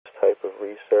type of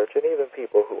research, and even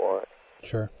people who aren't.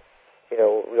 Sure. You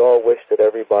know, we all wish that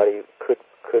everybody could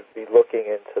be looking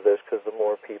into this, because the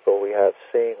more people we have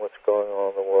seeing what's going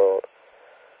on in the world,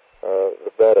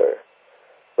 the better.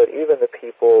 But even the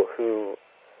people who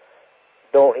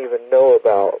don't even know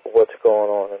about what's going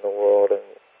on in the world, and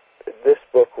this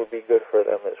book would be good for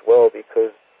them as well,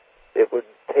 because it would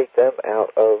take them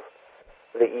out of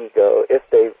the ego if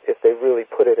they really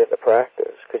put it into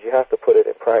practice. Because you have to put it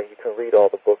in practice. You can read all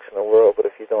the books in the world, but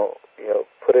if you don't,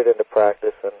 put it into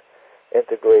practice and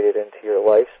integrate it into your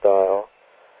lifestyle,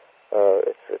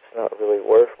 it's not really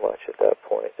worth much at that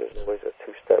point. There's always a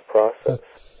two-step process.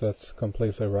 That's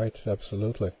completely right.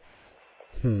 Absolutely.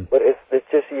 But if it's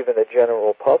just even the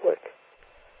general public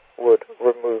would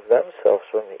remove themselves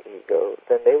from the ego,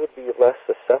 then they would be less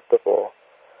susceptible,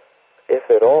 if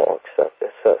at all,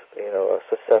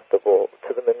 susceptible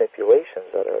to the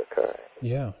manipulations that are occurring.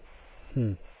 Yeah.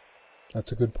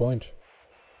 That's a good point.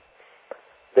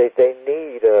 They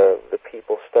need the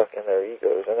people stuck in their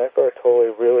egos, and Eckhart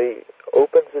Tolle really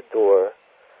opens the door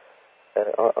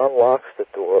and unlocks the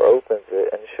door, opens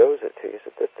it, and shows it to you,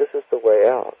 so that this is the way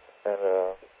out. And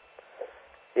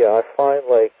I find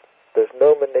like there's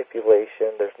no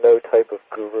manipulation, there's no type of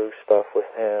guru stuff with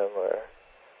him or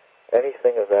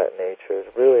anything of that nature.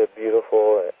 It's really a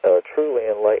beautiful, truly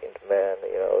enlightened man.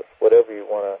 Whatever you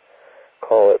want to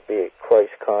call it, be it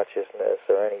Christ consciousness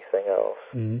or anything else.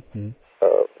 Mm-hmm.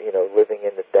 Living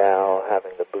in the Tao,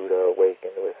 having the Buddha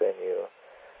awakened within you.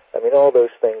 I mean, all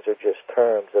those things are just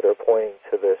terms that are pointing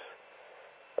to this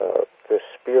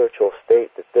spiritual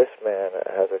state that this man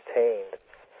has attained.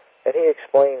 And he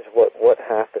explains what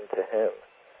happened to him.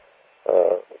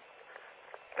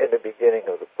 In the beginning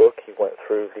of the book, he went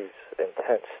through these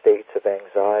intense states of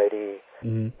anxiety,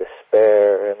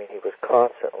 despair. I mean, he was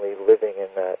constantly living in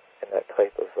that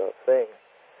type of thing.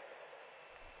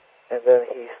 And then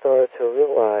he started to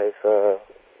realize that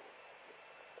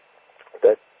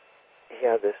he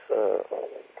had this,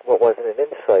 what was it, an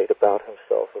insight about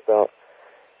himself, about,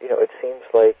 it seems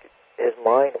like his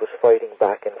mind was fighting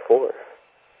back and forth.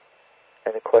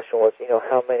 And the question was,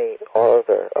 how many are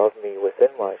there of me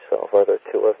within myself? Are there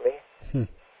two of me?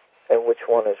 And which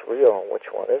one is real and which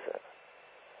one isn't?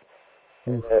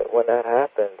 And when that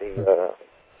happened,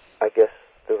 I guess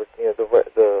the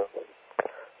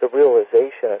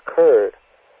realization occurred,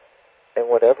 and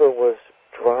whatever was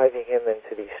driving him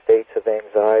into these states of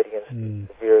anxiety and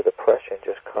severe depression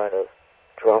just kind of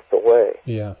dropped away.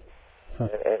 Yeah.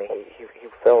 And he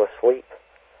fell asleep,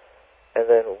 and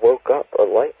then woke up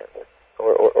enlightened,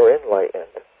 or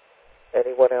enlightened, and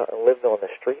he went out and lived on the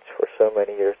streets for so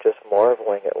many years, just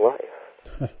marveling at life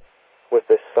with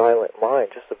this silent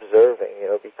mind, just observing,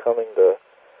 becoming the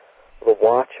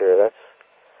watcher.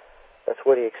 That's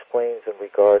what he explains in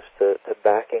regards to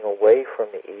backing away from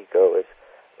the ego, is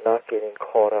not getting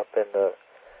caught up in the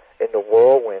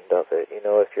whirlwind of it.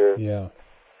 You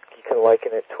can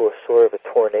liken it to a sort of a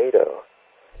tornado.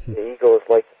 The ego is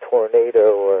like the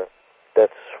tornado, or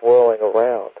that's swirling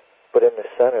around, but in the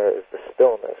center is the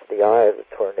stillness. The eye of the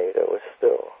tornado is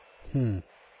still.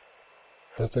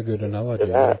 That's a good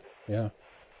analogy. Yeah.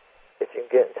 If you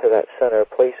get into that center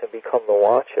place and become the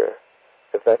watcher,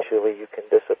 eventually you can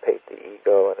dissipate the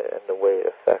ego and the way it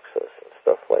affects us and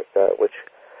stuff like that, which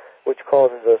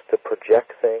causes us to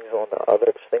project things onto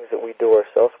others, things that we do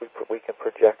ourselves. We can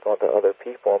project onto other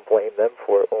people and blame them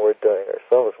for it when we're doing it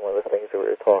ourselves. One of the things that we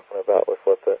were talking about with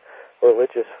what the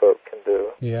religious folk can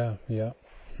do. Yeah.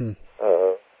 And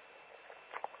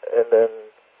then,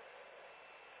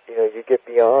 you get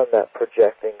beyond that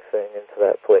projecting thing into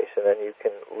that place, and then you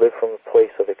can live from a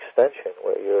place of extension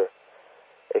where you're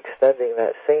extending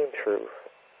that same truth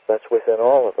that's within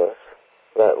all of us,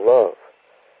 that love.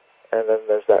 And then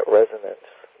there's that resonance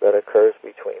that occurs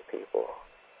between people,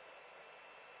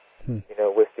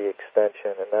 with the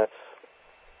extension. And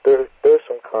there's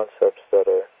some concepts that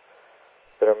are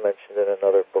mentioned in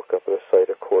another book up at the site,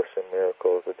 A Course in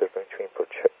Miracles, the difference between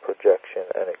projection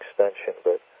and extension.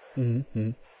 But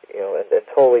and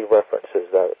Tolle references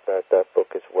that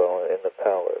book as well in The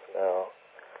Power of Now.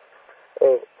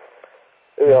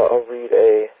 I'll read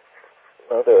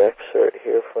another excerpt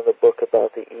here from the book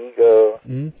about the ego.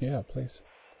 Yeah, please.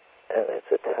 And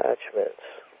its attachments.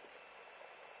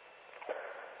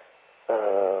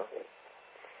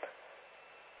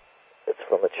 It's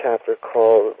from a chapter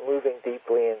called Moving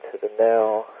Deeply into the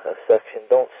Now, a section,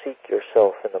 Don't Seek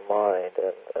Yourself in the Mind.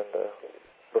 And the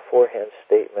beforehand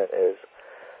statement is,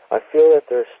 I feel that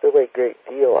there's still a great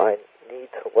deal I need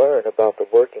to learn about the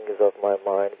workings of my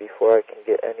mind before I can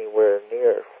get anywhere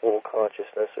near full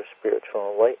consciousness or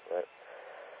spiritual enlightenment.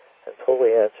 And Tolle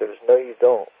answers, no, you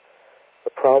don't.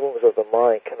 The problems of the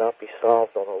mind cannot be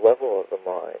solved on the level of the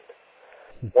mind.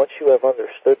 Once you have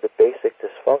understood the basic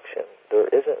dysfunction, there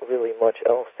isn't really much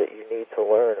else that you need to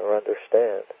learn or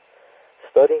understand.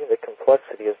 Studying the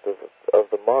complexity of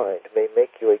the mind may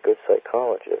make you a good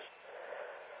psychologist,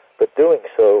 but doing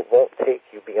so won't take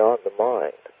you beyond the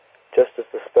mind, just as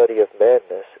the study of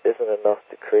madness isn't enough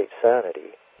to create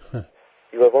sanity.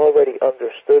 You have already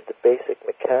understood the basic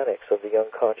mechanics of the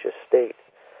unconscious state,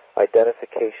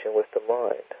 identification with the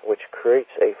mind, which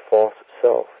creates a false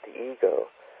self, the ego,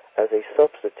 as a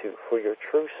substitute for your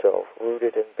true self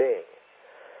rooted in being.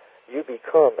 You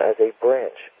become as a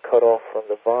branch cut off from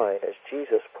the vine, as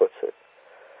Jesus puts it.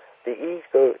 The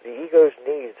ego's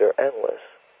needs are endless.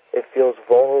 It feels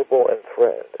vulnerable and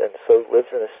threatened, and so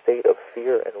lives in a state of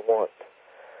fear and want.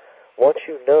 Once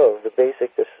you know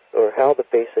how the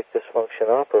basic dysfunction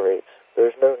operates,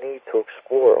 there's no need to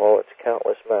explore all its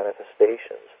countless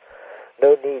manifestations.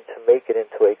 No need to make it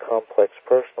into a complex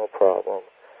personal problem.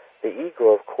 The ego,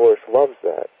 of course, loves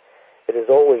that. It is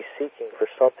always seeking for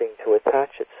something to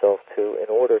attach itself to in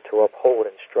order to uphold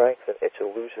and strengthen its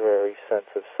illusory sense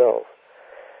of self,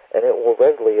 and it will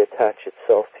readily attach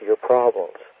itself to your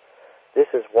problems. This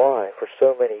is why, for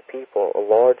so many people, a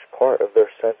large part of their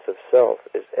sense of self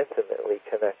is intimately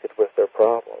connected with their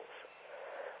problems.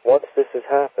 Once this has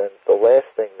happened, the last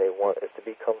thing they want is to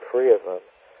become free of them.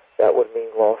 That would mean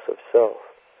loss of self.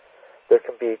 There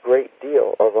can be a great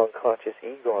deal of unconscious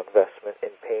ego investment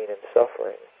in pain and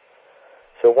suffering.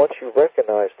 So once you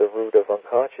recognize the root of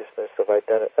unconsciousness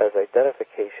as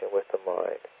identification with the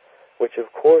mind, which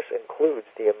of course includes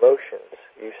the emotions,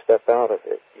 you step out of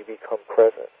it, you become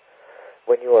present.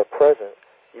 When you are present,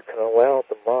 you can allow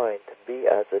the mind to be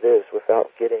as it is without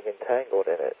getting entangled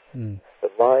in it. The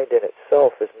mind in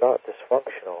itself is not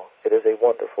dysfunctional. It is a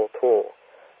wonderful tool.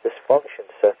 Dysfunction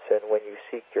sets in when you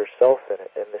seek yourself in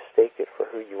it and mistake it for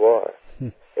who you are.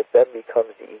 It then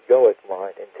becomes the egoic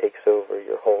mind and takes over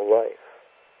your whole life.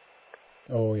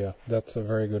 Oh yeah, that's a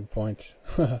very good point.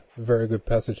 Very good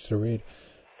passage to read.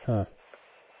 Yeah,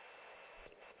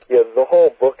 the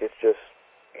whole book is just,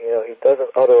 he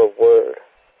doesn't utter a word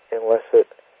unless it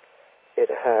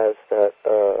has that,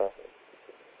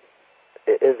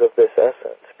 it is of this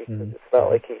essence, because it's not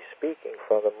like he's speaking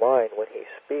from the mind. When he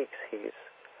speaks, he's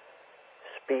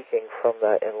speaking from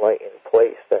that enlightened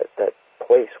place, that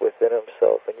place within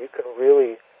himself, and you can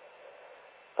really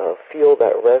feel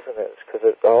that resonance,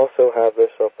 because I also have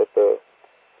this up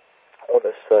on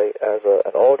the site as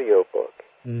an audio book,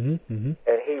 and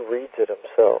he reads it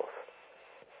himself.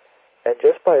 And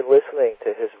just by listening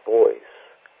to his voice,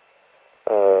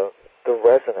 the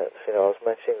resonance, I was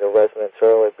mentioning the resonance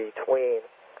earlier, between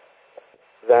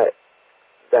that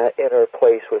inner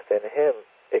place within him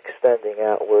extending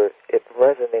outward, it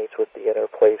resonates with the inner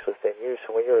place within you.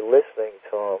 So when you're listening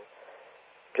to him,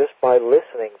 just by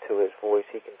listening to his voice,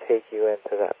 he can take you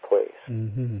into that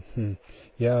place.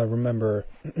 Yeah, I remember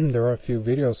there are a few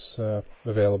videos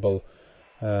available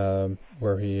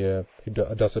where he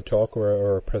does a talk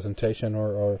or a presentation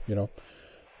or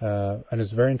and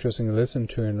it's very interesting to listen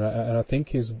to him. And I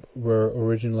think were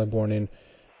originally born in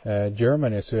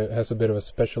Germany, so it has a bit of a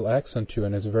special accent to,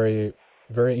 and it's very,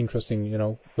 very interesting,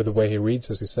 with the way he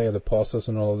reads, as you say, the pauses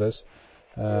and all of this.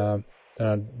 And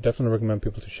I definitely recommend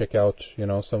people to check out,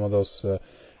 some of those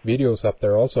videos up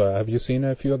there also. Have you seen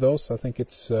a few of those? I think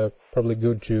it's probably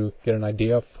good to get an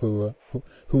idea of who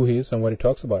he is and what he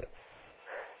talks about.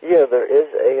 Yeah, there is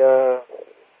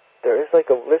like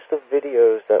a list of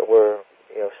videos that were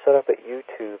set up at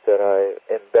YouTube that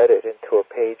I embedded into a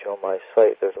page on my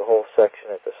site. There's a whole section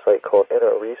at the site called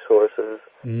Inner Resources,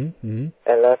 and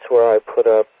that's where I put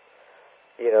up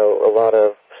a lot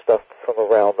of stuff from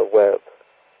around the web,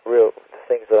 real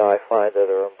things that I find that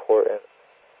are important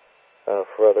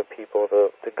for other people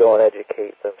to go and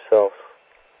educate themselves.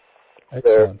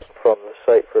 Excellent. There from the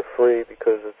site for free,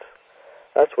 because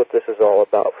that's what this is all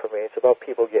about for me. It's about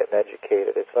people getting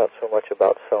educated. It's not so much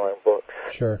about selling books.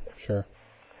 Sure.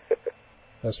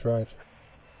 That's right.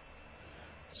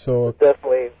 So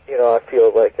definitely, I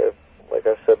feel like I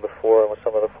said before with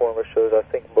some of the former shows, I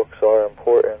think books are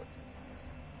important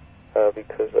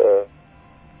because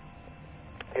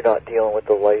you're not dealing with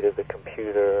the light of the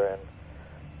computer, and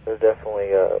there's definitely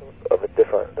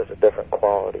there's a different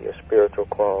quality, a spiritual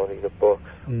quality to books.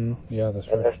 Yeah, that's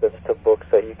right. And essence to books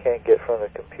that you can't get from the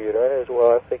computer. And as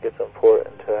well, I think it's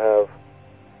important to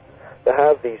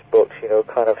have these books,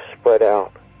 kind of spread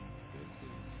out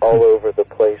all over the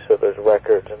place, so there's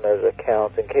records and there's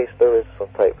accounts in case there is some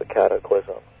type of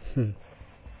cataclysm, in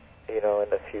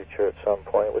the future at some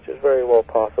point, which is very well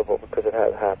possible because it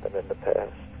has happened in the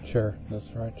past. Sure, that's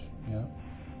right, yeah.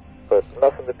 But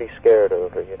but nothing to be scared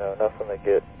over, you know, nothing to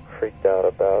get freaked out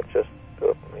about, just,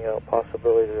 you know,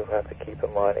 possibility to have to keep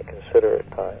in mind and consider at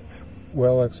times.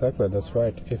 Well, exactly, that's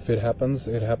right. If it happens,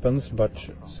 it happens, but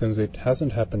since it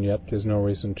hasn't happened yet, there's no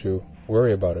reason to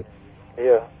worry about it.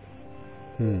 Yeah.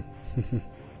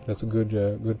 That's a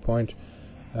good point.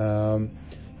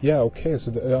 Yeah, okay,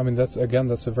 so I mean, that's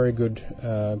a very good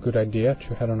idea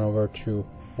to head on over to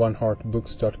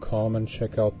oneheartbooks.com and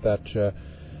check out that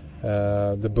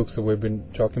the books that we've been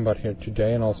talking about here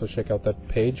today, and also check out that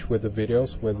page with the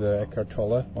videos with Eckhart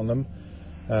Tolle on them.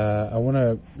 I want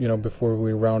to, you know, before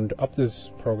we round up this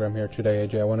program here today,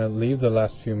 AJ, I want to leave the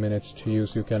last few minutes to you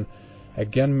so you can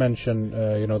again mention,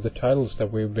 you know, the titles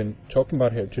that we've been talking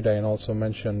about here today, and also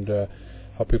mentioned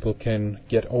how people can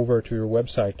get over to your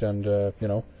website and, you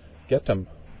know, get them.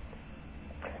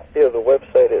 Yeah, the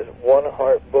website is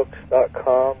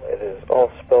oneheartbooks.com. It is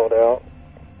all spelled out.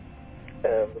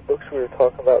 And the books we were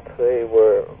talking about today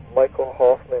were Michael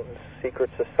Hoffman's Secret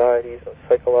Societies and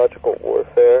Psychological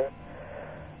Warfare.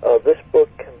 This book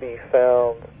can be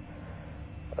found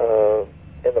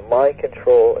in the Mind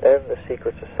Control and the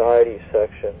Secret Society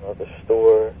section of the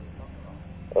store.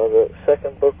 The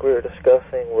second book we were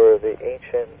discussing were The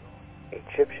Ancient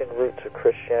Egyptian Roots of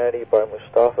Christianity by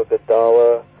Mustafa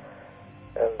Gadala.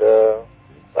 And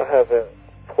I haven't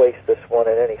placed this one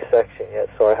in any section yet,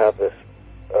 so I have this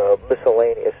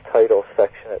miscellaneous title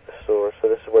section at the store, so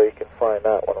this is where you can find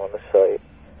that one on the site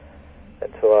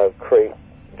until I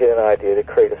get an idea to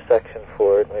create a section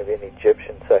for it, maybe an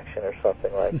Egyptian section or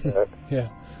something like that. Yeah.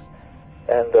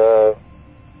 And the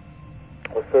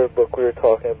third book we were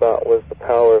talking about was The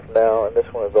Power of Now, and this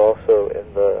one is also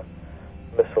in the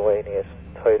miscellaneous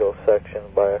title section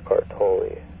by Eckhart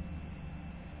Tolle.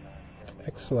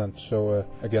 Excellent. So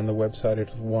again, the website is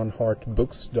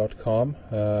oneheartbooks.com.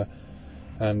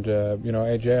 And you know,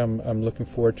 AJ, I'm looking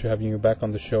forward to having you back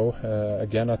on the show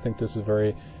again. I think this is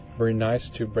very nice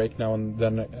to break now and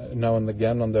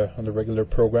again on the regular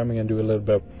programming and do a little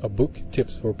bit of book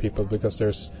tips for people, because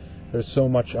there's so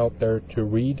much out there to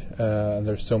read and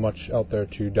there's so much out there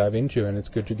to dive into, and it's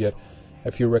good to get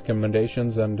a few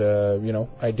recommendations and you know,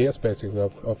 ideas basically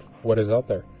of what is out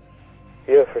there.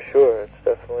 Yeah, for sure. It's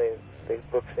definitely, these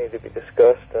books need to be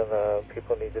discussed, and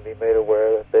people need to be made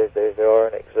aware that they are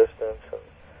in existence. And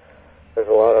there's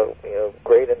a lot of, you know,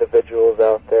 great individuals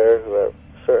out there who have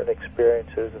certain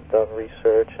experiences, have done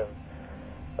research,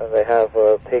 and they have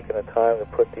taken the time to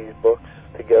put these books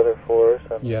together for us.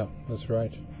 And, yeah, that's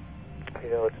right. You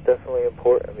know, it's definitely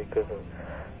important because,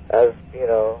 as you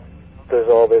know, there's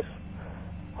all this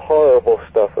horrible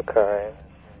stuff occurring.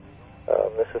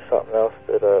 This is something else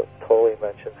that Tolle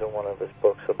mentions in one of his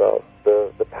books about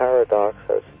the paradox.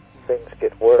 As things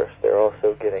get worse, they're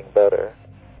also getting better.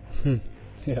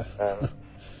 Yeah. And,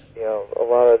 you know, a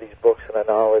lot of these books and the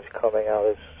knowledge coming out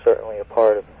is certainly a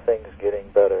part of things getting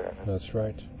better. That's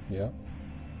right. Yeah.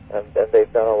 And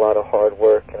they've done a lot of hard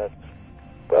work, and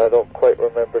I don't quite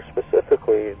remember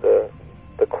specifically the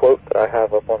quote that I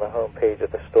have up on the home page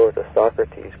of the store, the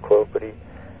Socrates quote, but he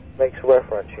makes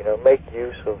reference, you know, make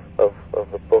use of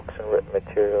the books and written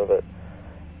material that,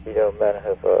 you know, men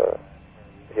have,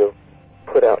 you know,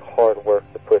 put out hard work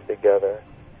to put together.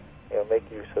 You know, make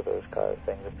use of those kind of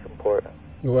things. It's important.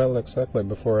 Well, exactly,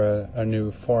 before a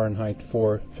new Fahrenheit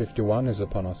 451 is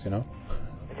upon us, you know?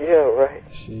 Yeah, right.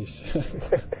 Sheesh.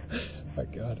 My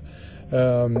God.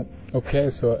 Okay,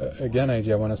 so again,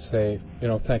 AJ, I want to say, you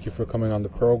know, thank you for coming on the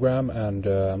program, and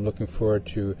I'm looking forward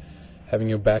to having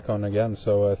you back on again.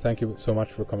 So thank you so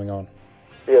much for coming on.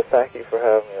 Yeah, thank you for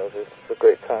having me. It was a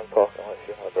great time talking with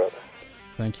you, my brother.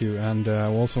 Thank you, and I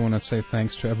also want to say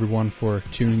thanks to everyone for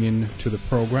tuning in to the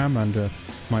program, and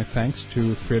my thanks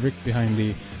to Fredrik behind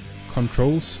the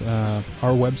controls.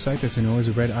 Our website, as you know, is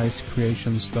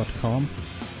redicecreations.com,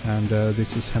 and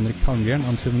this is Henrik Palmgren.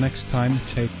 Until next time,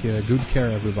 take good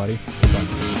care, everybody.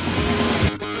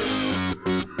 Bye.